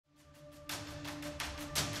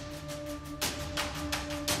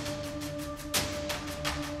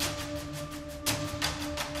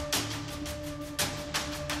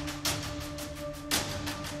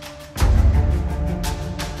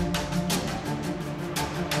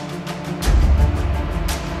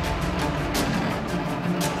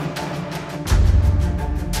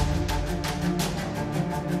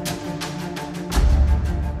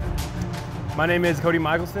My name is Cody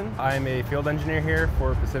Michelson. I am a field engineer here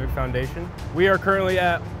for Pacific Foundation. We are currently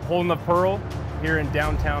at Holding the Pearl here in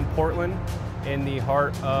downtown Portland in the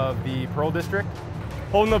heart of the Pearl District.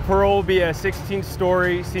 Holding the Pearl will be a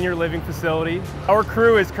 16-story senior living facility. Our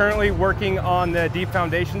crew is currently working on the deep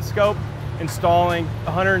foundation scope, installing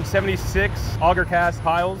 176 auger cast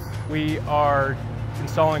piles. We are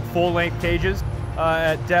installing full-length cages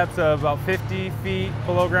at depths of about 50 feet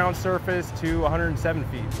below ground surface to 107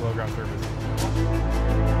 feet below ground surface.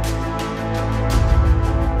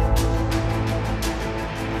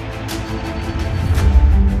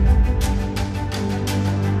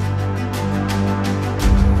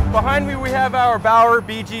 Behind me we have our Bauer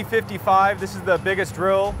BG55. This is the biggest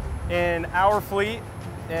drill in our fleet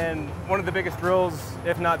and one of the biggest drills,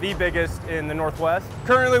 if not the biggest, in the Northwest.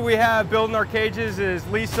 Currently we have building our cages is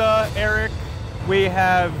Lisa, Eric, we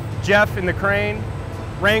have Jeff in the crane,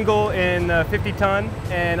 Wrangle in the 50-ton,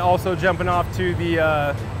 and also jumping off to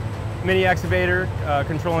the mini excavator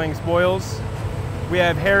controlling spoils. We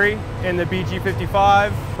have Harry in the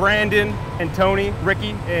BG55, Brandon and Tony,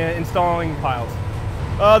 Ricky installing piles.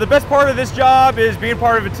 The best part of this job is being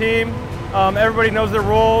part of a team. Everybody knows their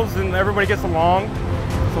roles and everybody gets along.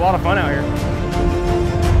 It's a lot of fun out here.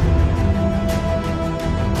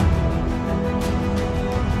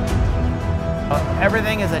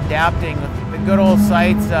 Everything is adapting. The good old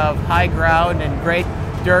sites of high ground and great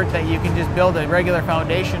dirt that you can just build a regular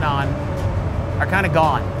foundation on are kind of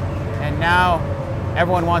gone. And now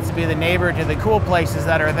everyone wants to be the neighbor to the cool places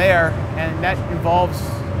that are there, and that involves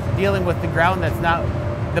dealing with the ground that's not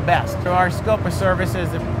the best. So our scope of services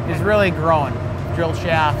is really growing. Drill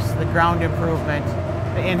shafts, the ground improvement,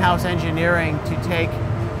 the in-house engineering to take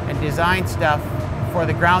and design stuff for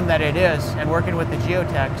the ground that it is, and working with the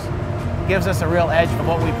geotechs gives us a real edge for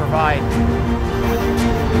what we provide.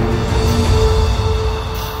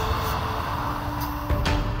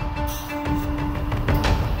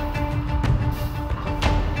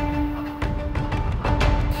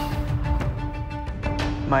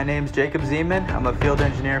 My name's Jacob Zeman. I'm a field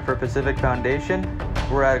engineer for Pacific Foundation.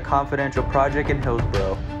 We're at a confidential project in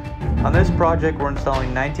Hillsboro. On this project, we're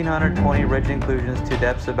installing 1,920 ridge inclusions to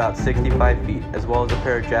depths about 65 feet, as well as a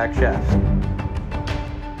pair of jack shafts.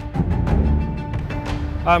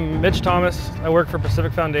 I'm Mitch Thomas. I work for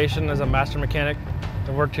Pacific Foundation as a master mechanic.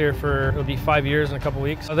 I've worked here for, it'll be 5 years in a couple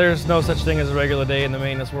weeks. There's no such thing as a regular day in the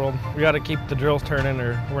maintenance world. We got to keep the drills turning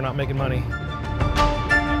or we're not making money.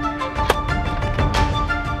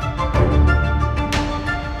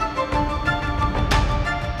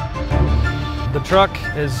 The truck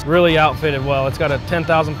is really outfitted well. It's got a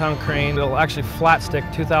 10,000-pound crane. It'll actually flat stick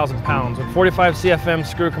 2,000 pounds. With 45 CFM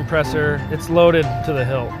screw compressor, it's loaded to the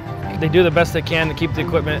hilt. They do the best they can to keep the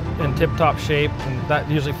equipment in tip-top shape, and that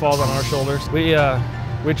usually falls on our shoulders. We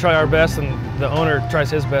try our best, and the owner tries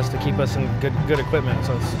his best to keep us in good equipment.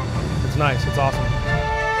 So it's nice. It's awesome.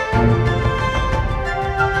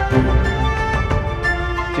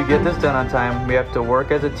 To get this done on time, we have to work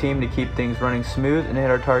as a team to keep things running smooth and hit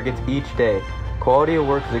our targets each day. Quality of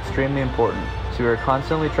work is extremely important, so we are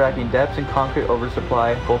constantly tracking depths and concrete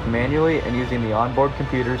oversupply, both manually and using the onboard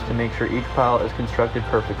computers to make sure each pile is constructed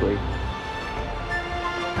perfectly.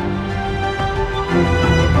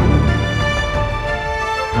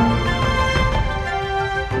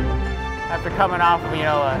 After coming off of,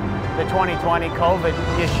 the 2020 COVID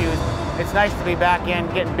issues, it's nice to be back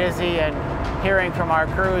in, getting busy, and hearing from our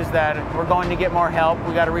crews that we're going to get more help.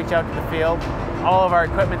 We got to reach out to the field. All of our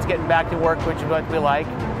equipment's getting back to work, which is what we like.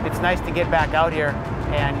 It's nice to get back out here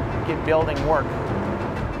and get building work.